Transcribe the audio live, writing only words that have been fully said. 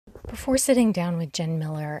Before sitting down with Jen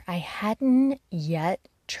Miller, I hadn't yet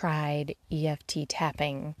tried EFT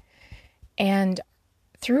tapping. And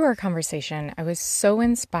through our conversation, I was so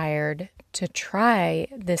inspired to try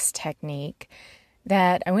this technique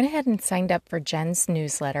that I went ahead and signed up for Jen's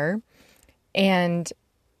newsletter. And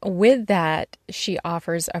with that, she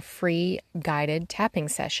offers a free guided tapping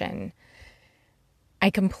session. I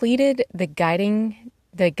completed the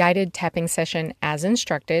guided tapping session as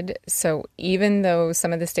instructed. So even though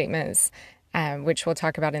some of the statements, which we'll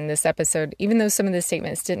talk about in this episode, even though some of the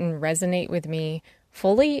statements didn't resonate with me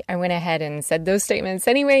fully, I went ahead and said those statements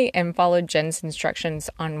anyway and followed Jen's instructions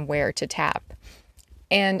on where to tap.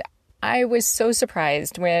 And I was so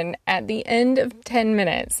surprised when at the end of 10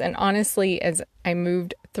 minutes, and honestly, as I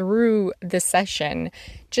moved through the session,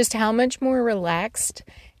 just how much more relaxed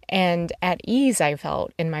and at ease I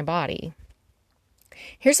felt in my body.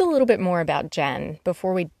 Here's a little bit more about Jen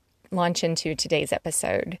before we launch into today's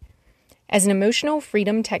episode. As an emotional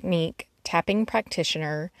freedom technique tapping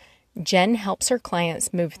practitioner, Jen helps her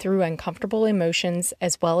clients move through uncomfortable emotions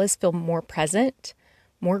as well as feel more present,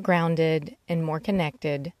 more grounded, and more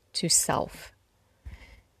connected to self.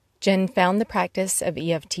 Jen found the practice of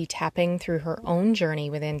EFT tapping through her own journey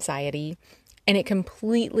with anxiety, and it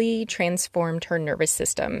completely transformed her nervous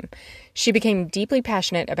system. She became deeply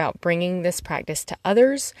passionate about bringing this practice to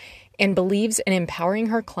others and believes in empowering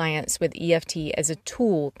her clients with EFT as a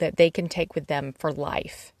tool that they can take with them for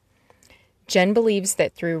life. Jen believes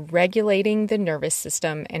that through regulating the nervous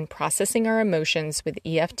system and processing our emotions with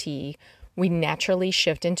EFT, we naturally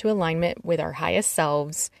shift into alignment with our highest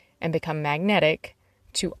selves and become magnetic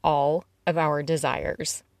to all of our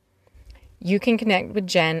desires. You can connect with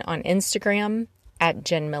Jen on Instagram at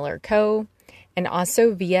Jen Miller Co. and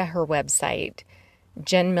also via her website,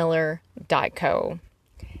 jenmiller.co.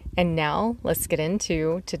 And now let's get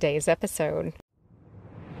into today's episode.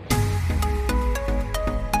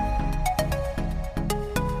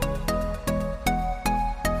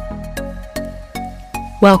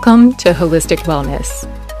 Welcome to Holistic Wellness,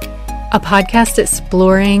 a podcast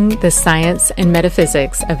exploring the science and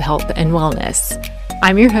metaphysics of health and wellness.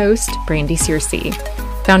 I'm your host, Brandy Searcy,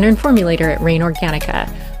 founder and formulator at Rain Organica,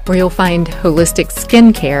 where you'll find holistic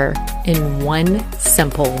skincare in one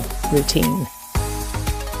simple routine.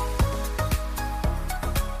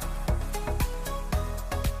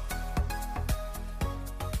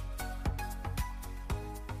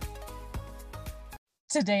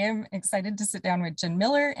 Today, I'm excited to sit down with Jen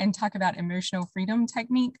Miller and talk about emotional freedom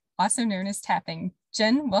technique, also known as tapping.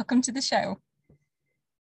 Jen, welcome to the show.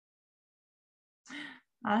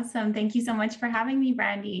 Awesome. Thank you so much for having me,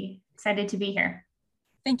 Brandy. Excited to be here.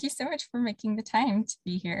 Thank you so much for making the time to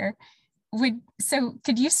be here. So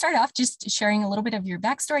could you start off just sharing a little bit of your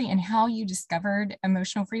backstory and how you discovered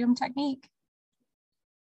emotional freedom technique?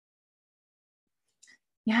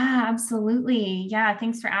 Yeah, absolutely. Yeah,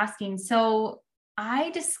 thanks for asking. So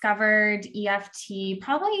I discovered EFT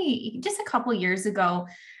probably just a couple years ago.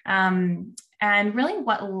 And really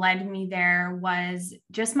what led me there was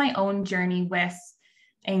just my own journey with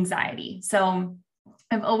anxiety. So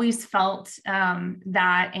I've always felt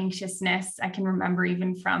that anxiousness. I can remember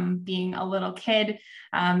even from being a little kid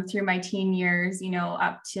through my teen years,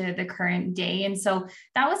 up to the current day. And so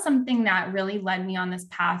that was something that really led me on this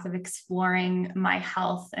path of exploring my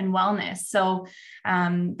health and wellness. So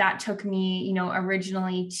that took me,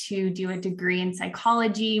 originally to do a degree in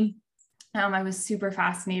psychology. I was super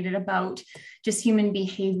fascinated about just human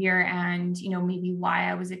behavior and, maybe why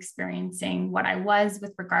I was experiencing what I was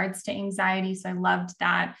with regards to anxiety. So I loved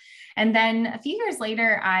that. And then a few years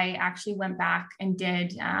later, I actually went back and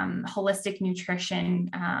did holistic nutrition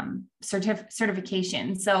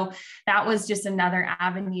certification. So that was just another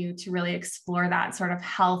avenue to really explore that sort of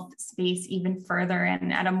health space even further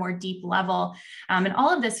and at a more deep level. And all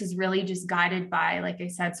of this was really just guided by, like I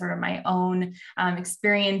said, sort of my own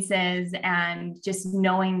experiences and just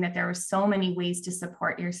knowing that there were so many ways to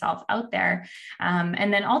support yourself out there.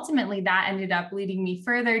 And then ultimately that ended up leading me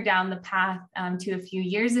further down the path to a few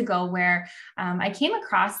years ago where I came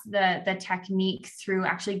across the technique through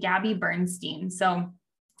actually Gabby Bernstein. So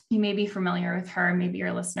you may be familiar with her, maybe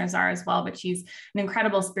your listeners are as well, but she's an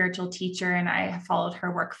incredible spiritual teacher. And I have followed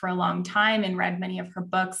her work for a long time and read many of her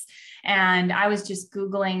books. And I was just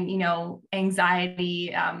Googling,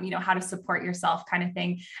 anxiety, how to support yourself kind of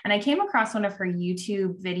thing. And I came across one of her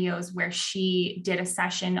YouTube videos where she did a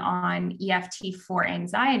session on EFT for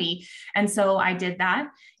anxiety. And so I did that.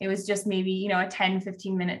 It was just maybe, a 10,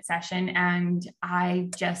 15-minute session. And I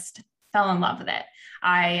just fell in love with it.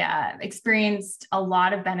 I experienced a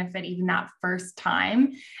lot of benefit even that first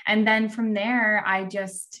time. And then from there, I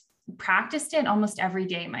just practiced it almost every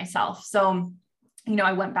day myself. So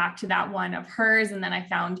I went back to that one of hers, and then I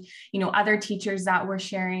found, other teachers that were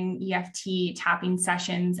sharing EFT tapping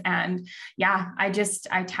sessions. And yeah, I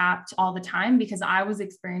tapped all the time because I was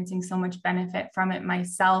experiencing so much benefit from it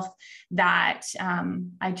myself that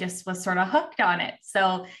I just was sort of hooked on it.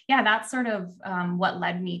 So yeah, that's sort of what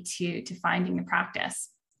led me to finding the practice.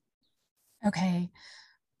 Okay.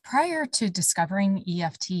 Prior to discovering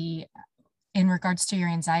EFT, in regards to your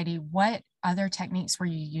anxiety, what other techniques were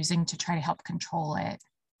you using to try to help control it?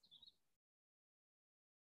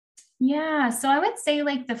 Yeah, so I would say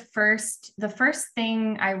like the first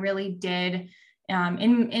thing I really did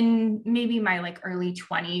in maybe my like early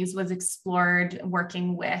 20s was explored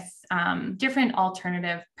working with different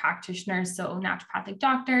alternative practitioners, so naturopathic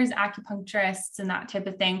doctors, acupuncturists, and that type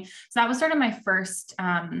of thing. So that was sort of my first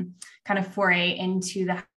kind of foray into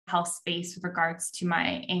the health space with regards to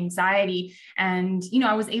my anxiety. And,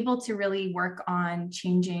 I was able to really work on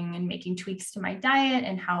changing and making tweaks to my diet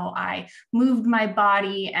and how I moved my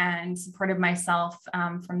body and supported myself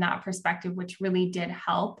from that perspective, which really did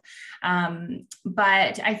help.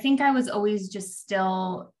 But I think I was always just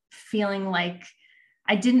still feeling like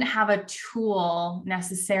I didn't have a tool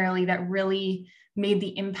necessarily that really made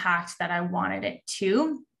the impact that I wanted it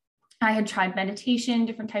to. I had tried meditation,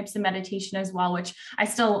 different types of meditation as well, which I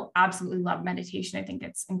still absolutely love meditation. I think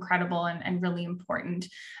it's incredible and really important.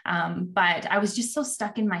 But I was just so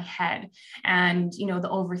stuck in my head and, the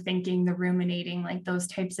overthinking, the ruminating, like those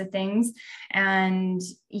types of things. And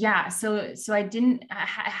yeah, so I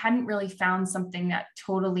hadn't really found something that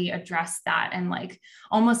totally addressed that and like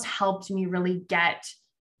almost helped me really get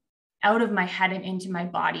out of my head and into my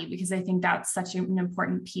body, because I think that's such an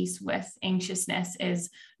important piece with anxiousness, is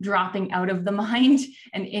dropping out of the mind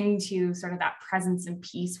and into sort of that presence and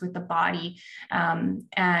peace with the body.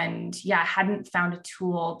 And yeah, I hadn't found a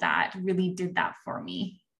tool that really did that for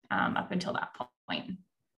me up until that point.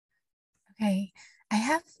 Okay. I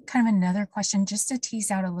have kind of another question just to tease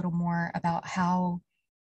out a little more about how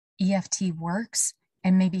EFT works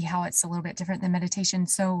and maybe how it's a little bit different than meditation.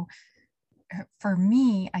 So for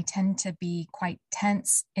me, I tend to be quite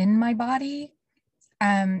tense in my body.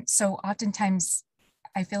 So oftentimes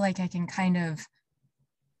I feel like I can kind of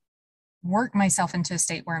work myself into a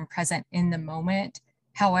state where I'm present in the moment.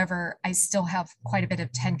 However, I still have quite a bit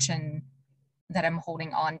of tension that I'm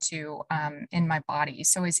holding on to in my body.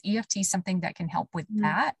 So is EFT something that can help with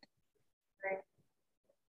that?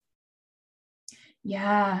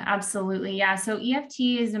 Yeah, absolutely. Yeah. So EFT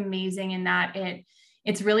is amazing in that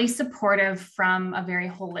it's really supportive from a very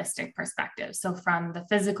holistic perspective. So from the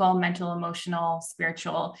physical, mental, emotional,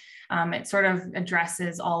 spiritual, it sort of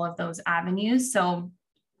addresses all of those avenues. So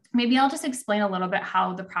maybe I'll just explain a little bit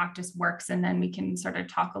how the practice works, and then we can sort of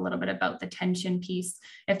talk a little bit about the tension piece,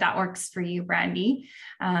 if that works for you, Brandy.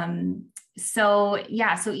 So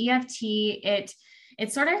EFT, it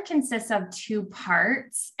sort of consists of two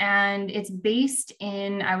parts, and it's based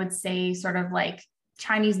in, I would say, sort of like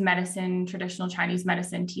Chinese medicine, traditional Chinese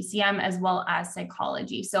medicine, TCM, as well as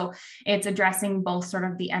psychology. So it's addressing both sort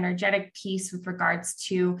of the energetic piece with regards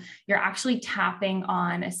to you're actually tapping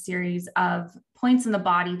on a series of points in the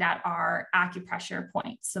body that are acupressure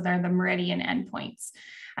points. So they're the meridian endpoints.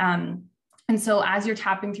 And so as you're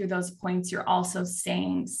tapping through those points, you're also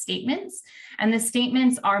saying statements. And the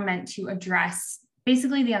statements are meant to address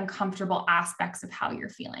basically the uncomfortable aspects of how you're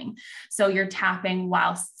feeling. So you're tapping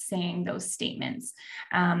whilst saying those statements.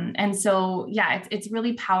 And so, yeah, it's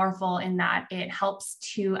really powerful in that it helps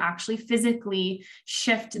to actually physically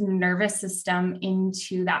shift the nervous system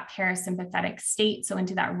into that parasympathetic state, so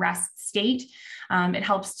into that rest state. It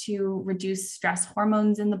helps to reduce stress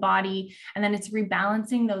hormones in the body, and then it's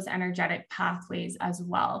rebalancing those energetic pathways as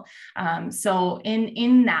well. So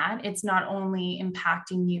in that, it's not only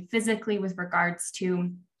impacting you physically with regards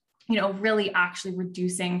to really actually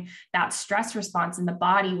reducing that stress response in the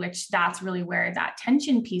body, which that's really where that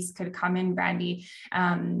tension piece could come in, Brandy,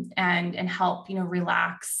 and help,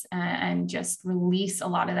 relax and just release a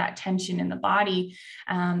lot of that tension in the body.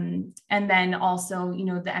 And then also,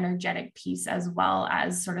 the energetic piece, as well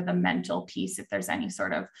as sort of the mental piece. If there's any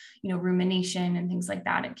sort of, rumination and things like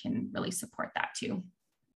that, it can really support that too.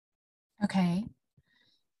 Okay.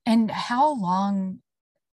 And how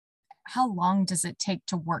long does it take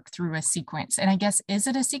to work through a sequence? And I guess, is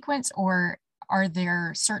it a sequence, or are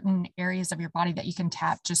there certain areas of your body that you can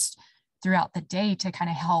tap just throughout the day to kind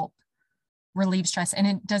of help relieve stress?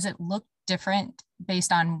 And does it look different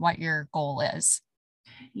based on what your goal is?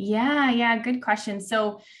 Yeah, good question.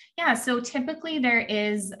 So typically there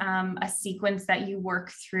is a sequence that you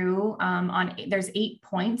work through there's 8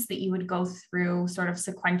 points that you would go through sort of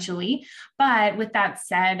sequentially. But with that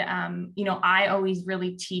said, I always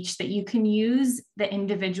really teach that you can use the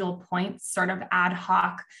individual points sort of ad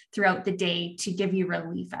hoc throughout the day to give you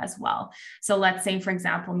relief as well. So let's say, for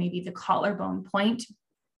example, maybe the collarbone point.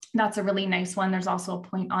 That's a really nice one. There's also a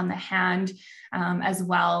point on the hand as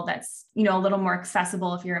well. That's, a little more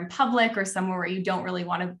accessible if you're in public or somewhere where you don't really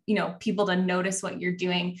want to, people to notice what you're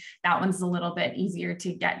doing. That one's a little bit easier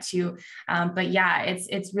to get to. But yeah,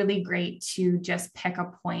 it's really great to just pick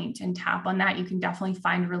a point and tap on that. You can definitely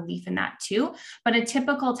find relief in that too. But a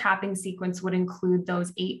typical tapping sequence would include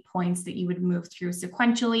those 8 points that you would move through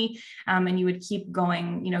sequentially. And you would keep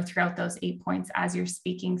going, throughout those 8 points as you're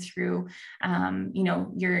speaking through,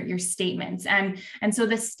 your statements. And so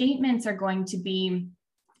the statements are going to be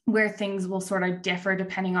where things will sort of differ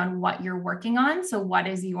depending on what you're working on. So what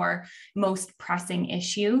is your most pressing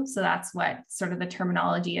issue? So that's what sort of the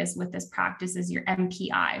terminology is with this practice, is your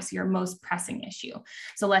MPIs, your most pressing issue.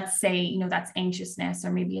 So let's say, that's anxiousness,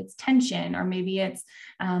 or maybe it's tension, or maybe it's,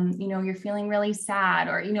 you're feeling really sad,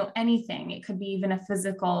 or, anything. It could be even a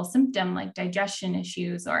physical symptom like digestion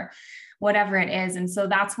issues or whatever it is. And so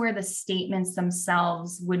that's where the statements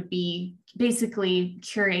themselves would be basically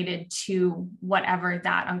curated to whatever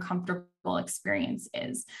that uncomfortable experience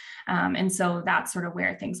is. And so that's sort of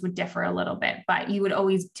where things would differ a little bit, but you would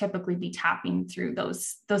always typically be tapping through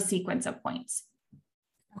those sequence of points.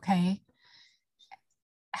 Okay.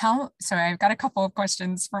 So I've got a couple of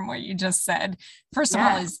questions from what you just said. First of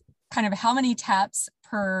all, is kind of how many taps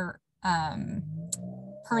per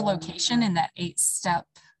location in that 8-step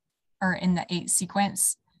or in the 8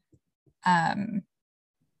 sequence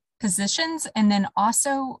positions? And then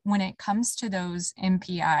also when it comes to those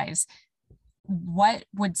MPIs, what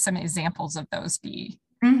would some examples of those be?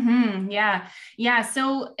 Yeah.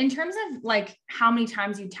 So in terms of like how many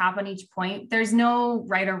times you tap on each point, there's no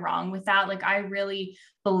right or wrong with that. Like I really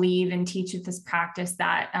believe and teach with this practice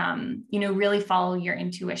that, really follow your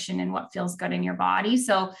intuition and what feels good in your body.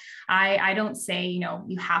 So I don't say,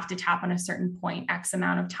 you have to tap on a certain point X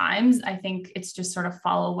amount of times. I think it's just sort of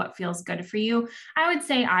follow what feels good for you. I would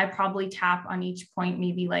say I probably tap on each point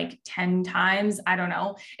maybe like 10 times. I don't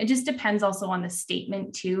know. It just depends also on the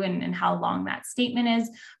statement too, and how long that statement is.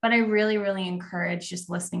 But I really, really encourage just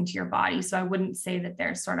listening to your body. So I wouldn't say that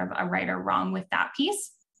there's sort of a right or wrong with that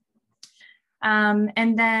piece.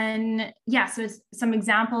 And then, so it's some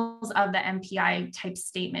examples of the MPI type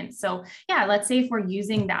statements. So let's say if we're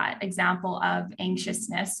using that example of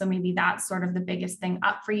anxiousness, so maybe that's sort of the biggest thing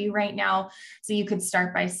up for you right now. So you could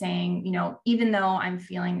start by saying, even though I'm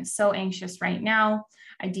feeling so anxious right now,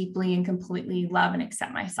 I deeply and completely love and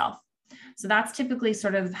accept myself. So that's typically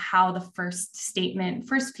sort of how the first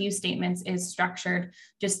few statements is structured,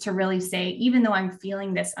 just to really say, even though I'm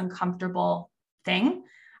feeling this uncomfortable thing,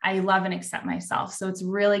 I love and accept myself. So it's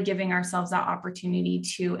really giving ourselves that opportunity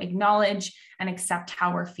to acknowledge and accept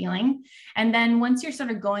how we're feeling. And then once you're sort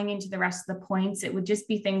of going into the rest of the points, it would just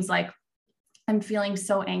be things like, I'm feeling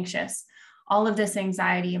so anxious. All of this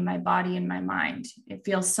anxiety in my body and my mind, it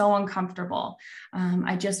feels so uncomfortable.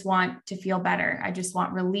 I just want to feel better. I just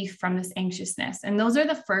want relief from this anxiousness. And those are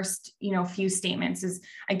the first, few statements, is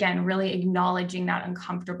again, really acknowledging that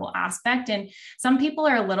uncomfortable aspect. And some people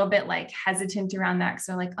are a little bit like hesitant around that. because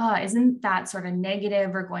they're like, oh, isn't that sort of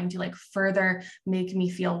negative or going to like further make me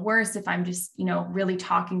feel worse if I'm just, really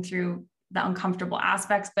talking through the uncomfortable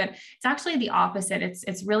aspects? But it's actually the opposite.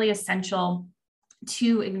 It's really essential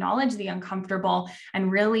to acknowledge the uncomfortable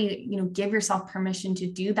and really, give yourself permission to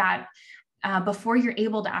do that before you're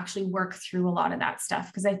able to actually work through a lot of that stuff.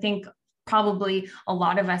 Because I think probably a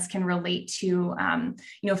lot of us can relate to,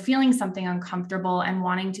 feeling something uncomfortable and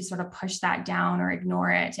wanting to sort of push that down or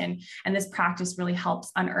ignore it. And this practice really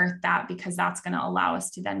helps unearth that, because that's going to allow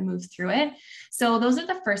us to then move through it. So those are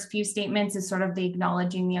the first few statements, is sort of the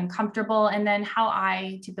acknowledging the uncomfortable. And then how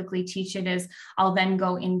I typically teach it is I'll then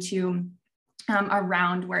go into a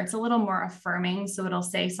round where it's a little more affirming. So it'll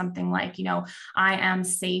say something like, I am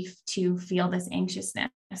safe to feel this anxiousness.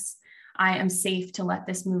 I am safe to let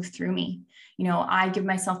this move through me. I give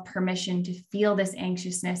myself permission to feel this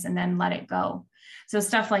anxiousness and then let it go. So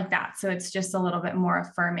stuff like that. So it's just a little bit more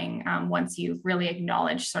affirming once you've really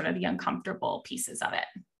acknowledged sort of the uncomfortable pieces of it.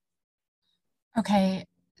 Okay.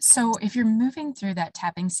 So if you're moving through that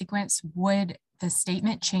tapping sequence, would the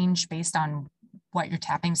statement change based on what you're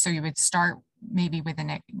tapping? So you would start maybe with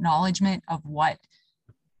an acknowledgement of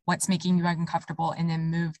what's making you uncomfortable, and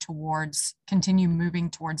then continue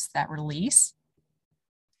moving towards that release?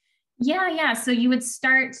 Yeah. So you would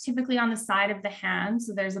start typically on the side of the hand.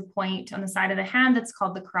 So there's a point on the side of the hand that's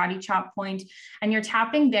called the karate chop point, and you're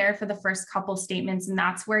tapping there for the first couple statements. And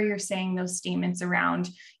that's where you're saying those statements around,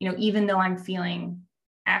 even though I'm feeling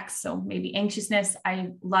X, so maybe anxiousness, I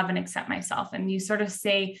love and accept myself. And you sort of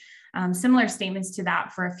say similar statements to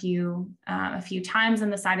that for a few times on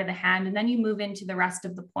the side of the hand, and then you move into the rest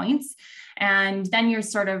of the points. And then you're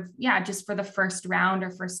sort of, just for the first round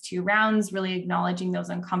or first 2 rounds, really acknowledging those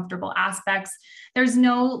uncomfortable aspects. There's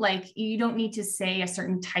no, you don't need to say a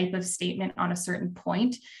certain type of statement on a certain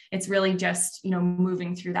point. It's really just,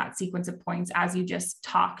 moving through that sequence of points as you just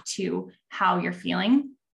talk to how you're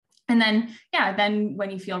feeling. And then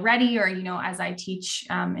when you feel ready, or, as I teach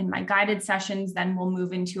in my guided sessions, then we'll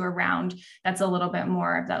move into a round that's a little bit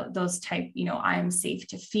more of those type, I am safe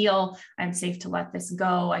to feel, I'm safe to let this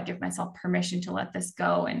go. I give myself permission to let this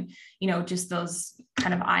go. And, just those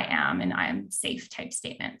kind of I am and I am safe type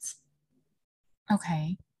statements.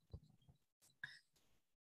 Okay.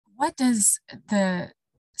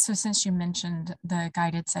 So since you mentioned the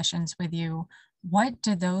guided sessions with you, what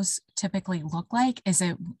do those typically look like? Is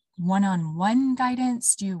it one-on-one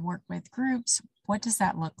guidance? Do you work with groups? What does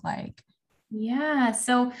that look like? Yeah,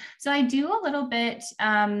 so I do a little bit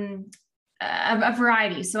a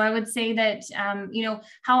variety. So I would say that,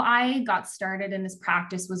 how I got started in this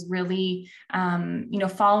practice was really,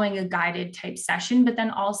 following a guided type session, but then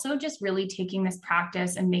also just really taking this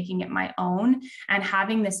practice and making it my own and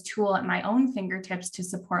having this tool at my own fingertips to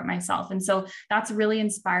support myself. And so that's really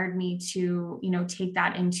inspired me to, take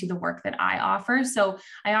that into the work that I offer. So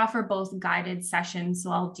I offer both guided sessions.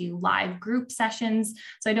 So I'll do live group sessions.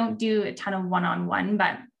 So I don't do a ton of one-on-one,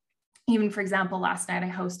 but even, for example, last night I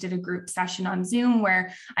hosted a group session on Zoom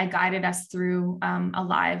where I guided us through a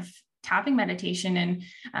live tapping meditation. And,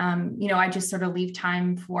 I just sort of leave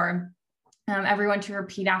time for everyone to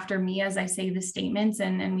repeat after me as I say the statements,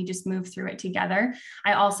 and we just move through it together.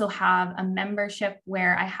 I also have a membership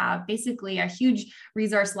where I have basically a huge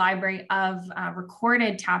resource library of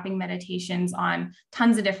recorded tapping meditations on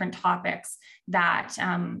tons of different topics that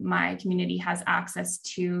my community has access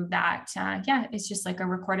to. That it's just like a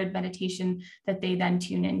recorded meditation that they then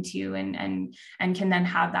tune into and can then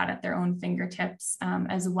have that at their own fingertips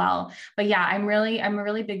as well. But I'm a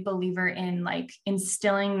really big believer in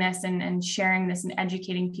instilling this and sharing this and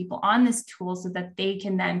educating people on this tool so that they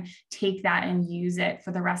can then take that and use it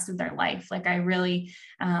for the rest of their life. I really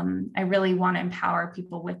want to empower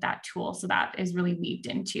people with that tool. So that is really weaved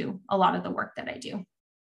into a lot of the work that I do.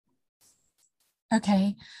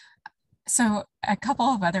 Okay. So a couple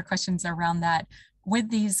of other questions around that. With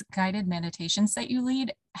these guided meditations that you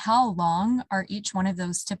lead, how long are each one of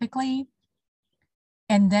those typically?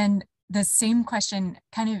 And then the same question,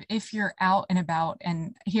 kind of if you're out and about,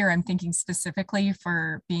 and here I'm thinking specifically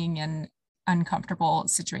for being in uncomfortable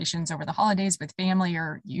situations over the holidays with family,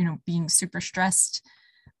 or, being super stressed,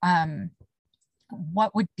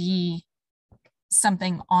 what would be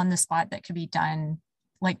something on the spot that could be done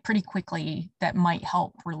pretty quickly that might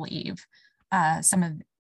help relieve some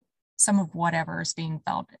of whatever is being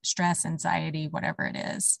felt, stress, anxiety, whatever it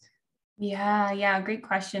is? Yeah, great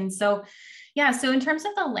question. So in terms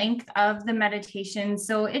of the length of the meditation,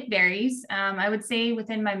 so it varies. I would say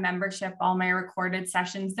within my membership, all my recorded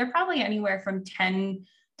sessions, they're probably anywhere from 10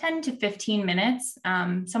 to 15 minutes,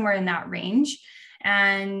 somewhere in that range.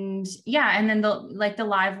 And and then the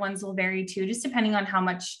live ones will vary too, just depending on how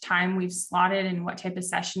much time we've slotted and what type of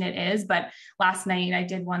session it is. But last night I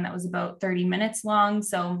did one that was about 30 minutes long.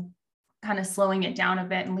 So kind of slowing it down a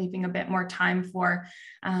bit and leaving a bit more time for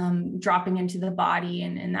dropping into the body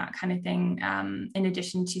and that kind of thing, in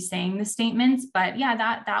addition to saying the statements. But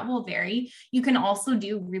that will vary. You can also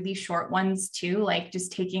do really short ones too, like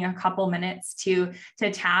just taking a couple minutes to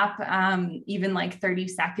tap, even 30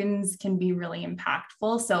 seconds can be really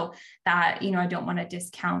impactful. So that, I don't want to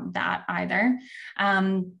discount that either.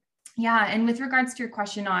 And with regards to your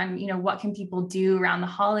question on, what can people do around the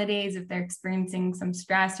holidays if they're experiencing some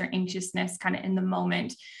stress or anxiousness kind of in the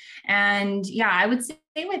moment? And I would say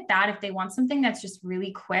with that, if they want something that's just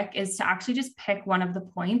really quick, is to actually just pick one of the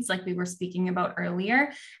points like we were speaking about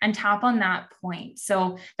earlier and tap on that point.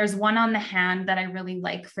 So there's one on the hand that I really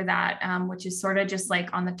like for that, which is sort of just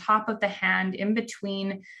on the top of the hand, in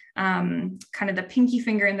between kind of the pinky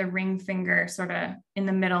finger and the ring finger, sort of in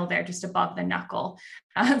the middle there, just above the knuckle.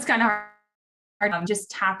 It's kind of hard.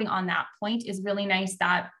 Just tapping on that point is really nice.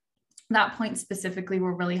 That that point specifically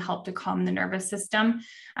will really help to calm the nervous system.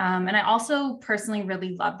 And I also personally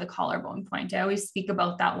really love the collarbone point. I always speak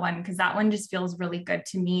about that one because that one just feels really good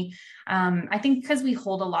to me. I think because we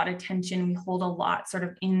hold a lot of tension, we hold a lot sort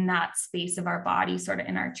of in that space of our body, sort of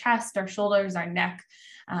in our chest, our shoulders, our neck,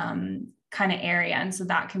 kind of area. And so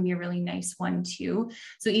that can be a really nice one too.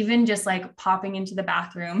 So even just like popping into the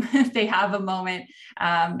bathroom, if they have a moment,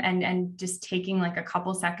 and just taking like a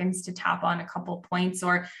couple seconds to tap on a couple points,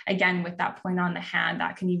 or again, with that point on the hand,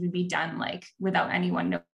 that can even be done like without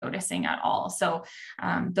anyone noticing at all. So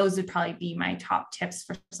those would probably be my top tips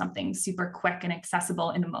for something super quick and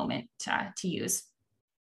accessible in the moment to use.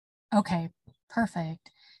 Okay, perfect.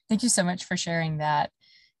 Thank you so much for sharing that.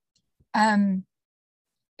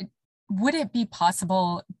 Would it be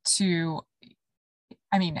possible to,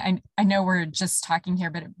 I mean, I know we're just talking here,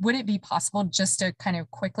 but would it be possible just to kind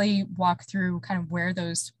of quickly walk through kind of where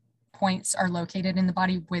those points are located in the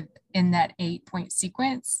body within that 8-point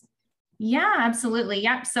sequence? Yeah, absolutely.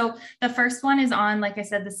 Yep. So the first one is on, like I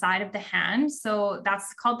said, the side of the hand. So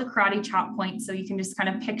that's called the karate chop point. So you can just kind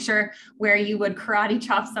of picture where you would karate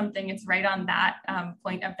chop something. It's right on that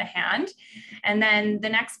point of the hand. And then the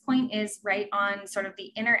next point is right on sort of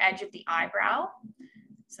the inner edge of the eyebrow.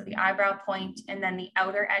 So the eyebrow point, and then the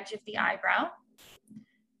outer edge of the eyebrow,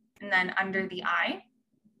 and then under the eye,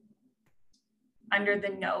 under the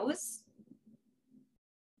nose,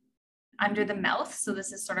 under the mouth. So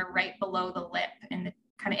this is sort of right below the lip and the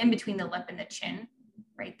kind of in between the lip and the chin,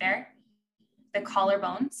 right there. The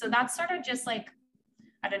collarbone. So that's sort of just like,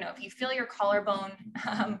 I don't know, if you feel your collarbone,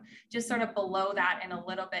 just sort of below that and a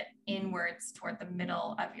little bit inwards toward the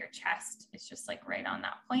middle of your chest. It's just like right on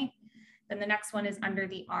that point. Then the next one is under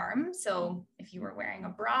the arm. So if you were wearing a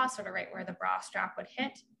bra, sort of right where the bra strap would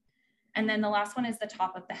hit. And then the last one is the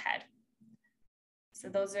top of the head. So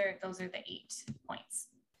those are the 8 points.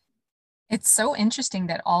 It's so interesting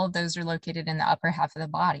that all of those are located in the upper half of the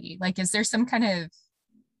body. Like, is there some kind of,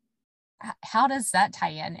 how does that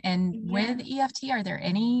tie in? And with EFT, are there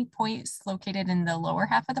any points located in the lower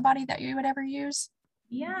half of the body that you would ever use?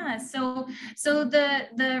 Yeah, so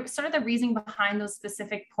the sort of the reasoning behind those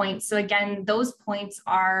specific points. So again, those points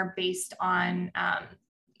are based on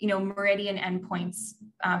meridian endpoints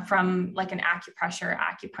from like an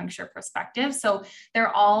acupuncture perspective. So they're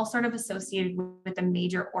all sort of associated with the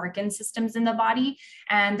major organ systems in the body.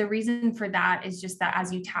 And the reason for that is just that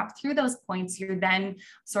as you tap through those points, you're then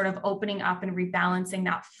sort of opening up and rebalancing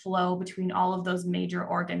that flow between all of those major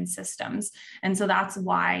organ systems. And so that's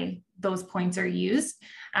why those points are used.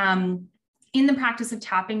 In the practice of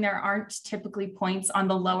tapping, there aren't typically points on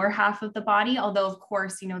the lower half of the body, although of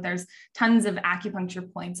course, there's tons of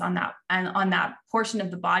acupuncture points on that and on that portion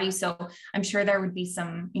of the body. So I'm sure there would be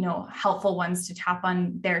some, helpful ones to tap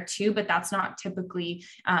on there too, but that's not typically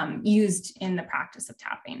used in the practice of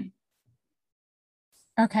tapping.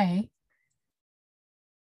 Okay.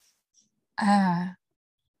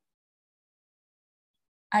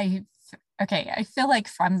 I feel like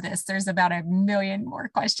from this, there's about a million more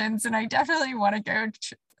questions, and I definitely want to go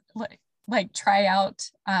try out.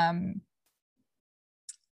 I'm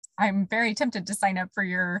very tempted to sign up for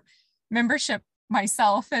your membership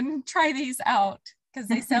myself and try these out because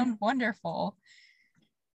they sound wonderful.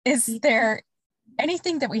 Is there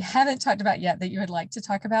anything that we haven't talked about yet that you would like to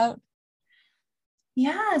talk about?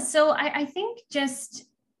 Yeah, so I think just,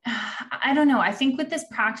 I don't know. I think with this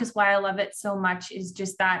practice, why I love it so much is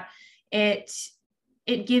just that it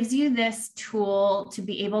gives you this tool to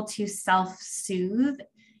be able to self-soothe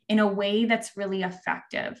in a way that's really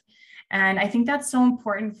effective. And I think that's so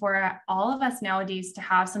important for all of us nowadays to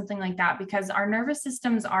have something like that, because our nervous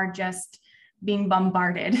systems are just being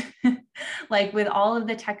bombarded like with all of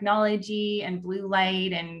the technology and blue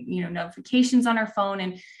light and notifications on our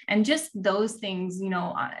phone and just those things,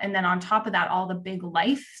 and then on top of that, all the big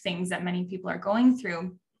life things that many people are going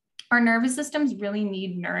through. Our nervous systems really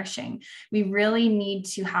need nourishing. We really need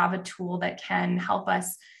to have a tool that can help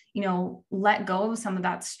us, let go of some of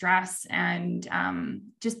that stress and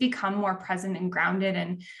just become more present and grounded.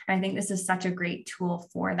 And I think this is such a great tool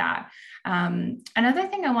for that. Another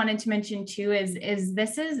thing I wanted to mention too is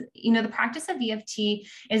this is, the practice of EFT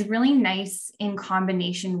is really nice in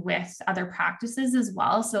combination with other practices as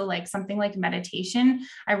well. So like something like meditation,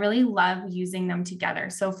 I really love using them together.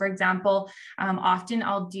 So for example, often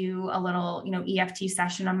I'll do a little, EFT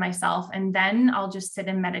session on myself, and then I'll just sit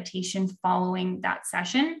in meditation following that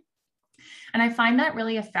session. And I find that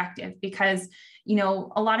really effective because,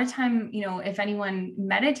 a lot of time, if anyone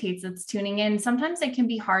meditates that's tuning in, sometimes it can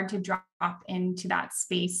be hard to drop into that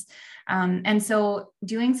space. And so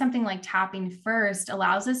doing something like tapping first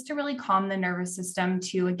allows us to really calm the nervous system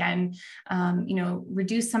to, again,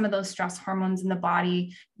 reduce some of those stress hormones in the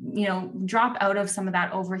body, drop out of some of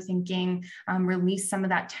that overthinking, release some of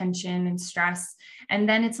that tension and stress. And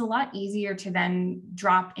then it's a lot easier to then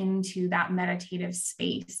drop into that meditative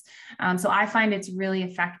space. So I find it's really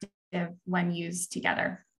effective when used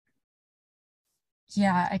together.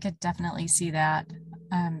 Yeah, I could definitely see that.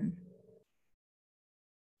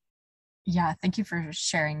 Yeah, thank you for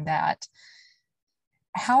sharing that.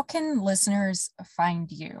 How can listeners find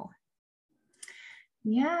you?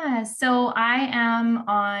 Yeah, so I am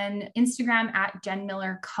on Instagram at Jen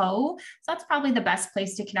Miller Co. So that's probably the best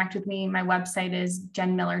place to connect with me. My website is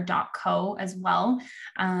jenmiller.co as well.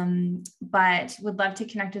 But would love to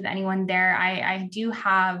connect with anyone there. I do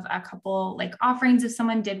have a couple like offerings if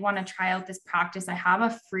someone did want to try out this practice. I have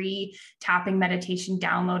a free tapping meditation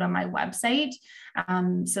download on my website.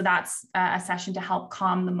 So that's a session to help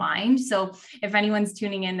calm the mind. So if anyone's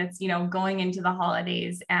tuning in that's, going into the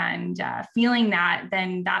holidays and feeling that,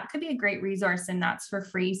 then that could be a great resource, and that's for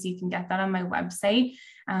free. So you can get that on my website.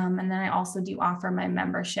 And then I also do offer my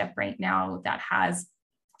membership right now that has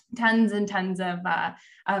tons and tons of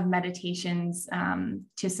meditations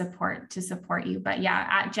to support you. But yeah,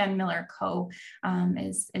 at Jen Miller Co.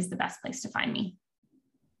 is the best place to find me.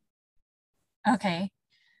 Okay.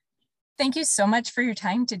 Thank you so much for your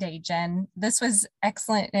time today, Jen. This was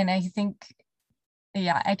excellent. And I think,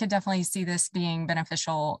 yeah, I could definitely see this being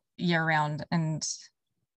beneficial year round. And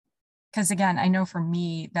because again, I know for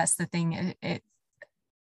me, that's the thing. It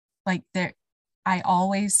like there, I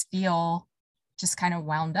always feel just kind of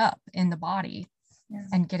wound up in the body,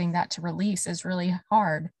 and getting that to release is really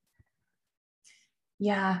hard.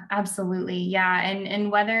 Yeah, absolutely. Yeah.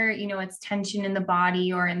 And whether, it's tension in the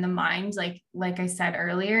body or in the mind, like I said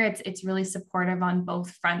earlier, it's really supportive on both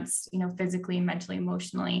fronts, physically, mentally,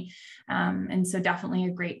 emotionally. And so definitely a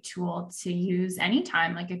great tool to use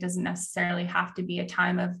anytime. Like it doesn't necessarily have to be a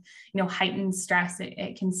time of, heightened stress.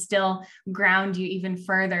 It can still ground you even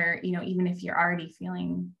further, even if you're already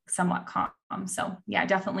feeling somewhat calm. So yeah,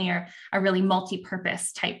 definitely a really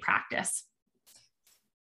multi-purpose type practice.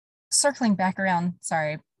 Circling back around,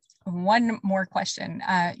 sorry, one more question.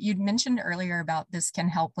 You'd mentioned earlier about this can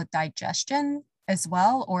help with digestion as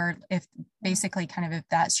well, or if basically kind of if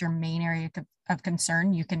that's your main area of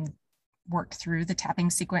concern, you can work through the tapping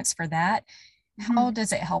sequence for that. Mm-hmm. How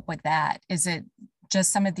does it help with that? Is it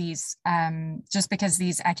just some of these, just because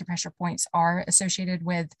these acupressure points are associated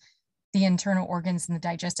with the internal organs and the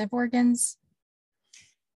digestive organs?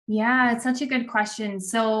 Yeah, it's such a good question.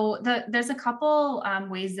 So there's a couple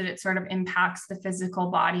ways that it sort of impacts the physical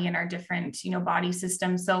body and our different, body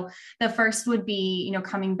systems. So the first would be,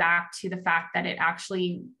 coming back to the fact that it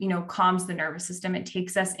actually, calms the nervous system. It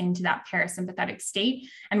takes us into that parasympathetic state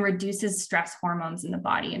and reduces stress hormones in the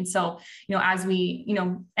body. And so, as we,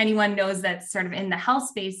 anyone knows that's sort of in the health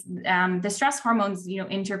space, the stress hormones,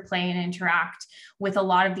 interplay and interact with a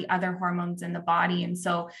lot of the other hormones in the body. And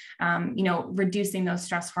so, reducing those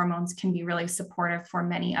stress hormones can be really supportive for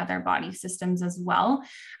many other body systems as well.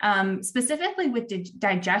 Specifically with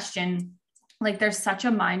digestion, like there's such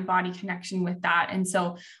a mind body connection with that. And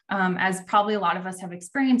so as probably a lot of us have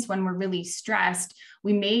experienced, when we're really stressed,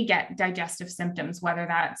 we may get digestive symptoms, whether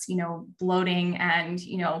that's, bloating and,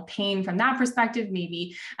 pain from that perspective,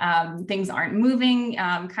 maybe things aren't moving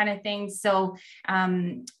kind of things. So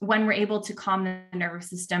when we're able to calm the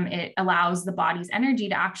nervous system, it allows the body's energy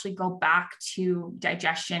to actually go back to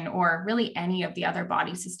digestion or really any of the other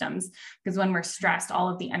body systems. Because when we're stressed, all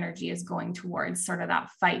of the energy is going towards sort of that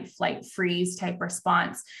fight, flight, freeze type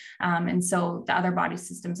response. And so the other body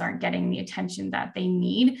systems aren't getting the attention that they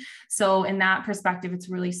need. So in that perspective, it's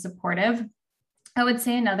really supportive. I would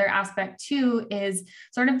say another aspect too is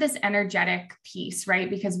sort of this energetic piece, right?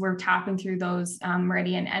 Because we're tapping through those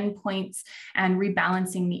meridian endpoints and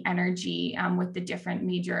rebalancing the energy with the different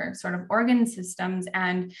major sort of organ systems.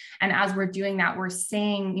 And as we're doing that, we're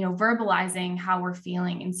saying, verbalizing how we're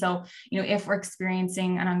feeling. And so, if we're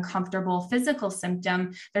experiencing an uncomfortable physical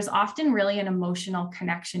symptom, there's often really an emotional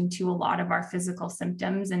connection to a lot of our physical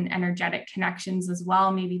symptoms and energetic connections as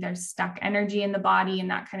well. Maybe there's stuck energy in the body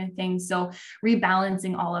and that kind of thing. So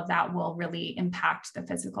balancing all of that will really impact the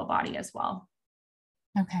physical body as well.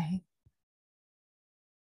 Okay.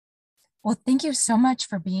 Well, thank you so much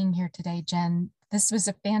for being here today, Jen. This was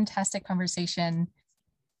a fantastic conversation.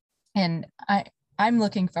 And I'm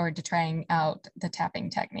looking forward to trying out the tapping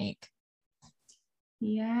technique.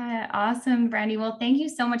 Yeah, awesome, Brandy. Well, thank you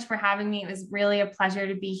so much for having me. It was really a pleasure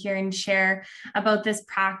to be here and share about this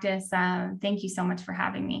practice. Thank you so much for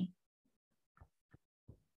having me.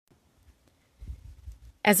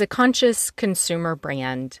 As a conscious consumer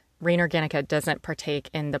brand, Rain Organica doesn't partake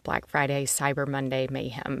in the Black Friday, Cyber Monday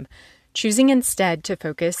mayhem, choosing instead to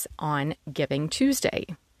focus on Giving Tuesday.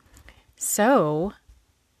 So,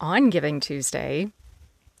 on Giving Tuesday,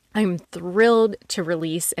 I'm thrilled to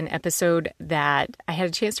release an episode that I had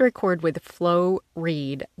a chance to record with Flo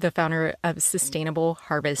Reed, the founder of Sustainable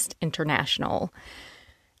Harvest International.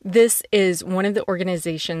 This is one of the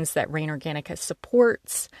organizations that Rain Organica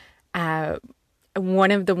supports.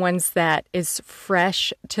 One of the ones that is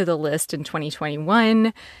fresh to the list in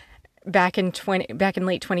 2021. Back in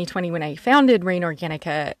late 2020, when I founded Rain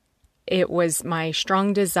Organica, it was my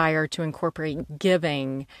strong desire to incorporate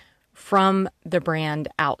giving from the brand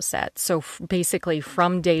outset. So basically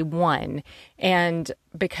from day one. And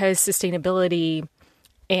because sustainability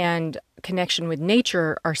and connection with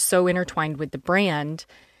nature are so intertwined with the brand,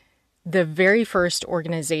 the very first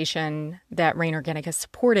organization that Rain Organica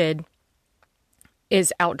supported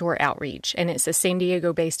is Outdoor Outreach. And it's a San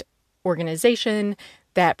Diego-based organization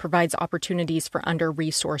that provides opportunities for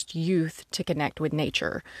under-resourced youth to connect with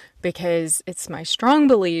nature. Because it's my strong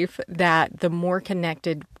belief that the more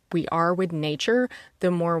connected we are with nature,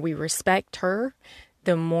 the more we respect her,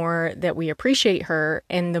 the more that we appreciate her,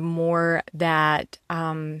 and the more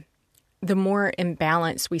in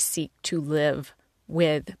balance we seek to live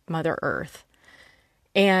with Mother Earth.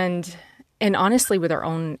 And honestly, with our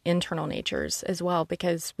own internal natures as well,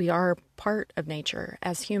 because we are part of nature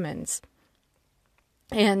as humans.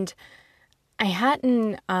 And I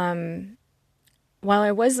hadn't, while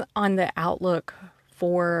I was on the outlook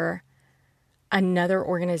for another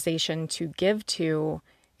organization to give to,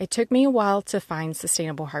 it took me a while to find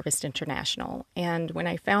Sustainable Harvest International. And when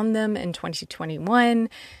I found them in 2021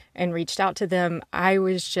 and reached out to them, I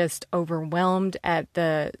was just overwhelmed at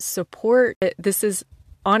the support. This is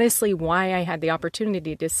honestly why I had the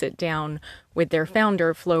opportunity to sit down with their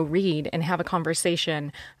founder, Flo Reed, and have a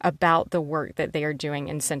conversation about the work that they are doing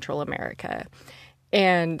in Central America.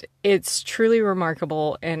 And it's truly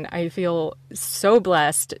remarkable, and I feel so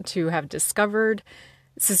blessed to have discovered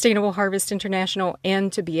Sustainable Harvest International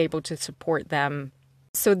and to be able to support them.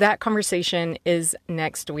 So that conversation is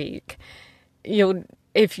next week.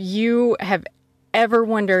 If you have ever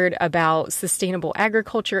wondered about sustainable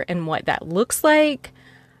agriculture and what that looks like,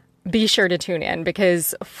 be sure to tune in,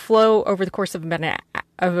 because Flo, over the course of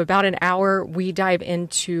about an hour, we dive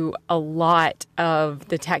into a lot of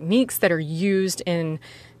the techniques that are used in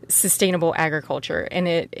sustainable agriculture. And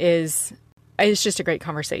it's just a great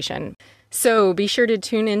conversation. So be sure to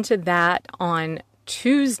tune into that on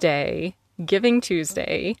Tuesday, Giving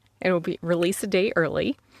Tuesday. It will be released a day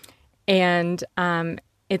early. And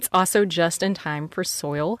it's also just in time for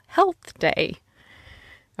Soil Health Day.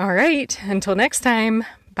 All right, until next time.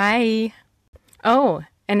 Bye. Oh,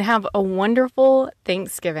 and have a wonderful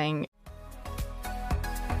Thanksgiving.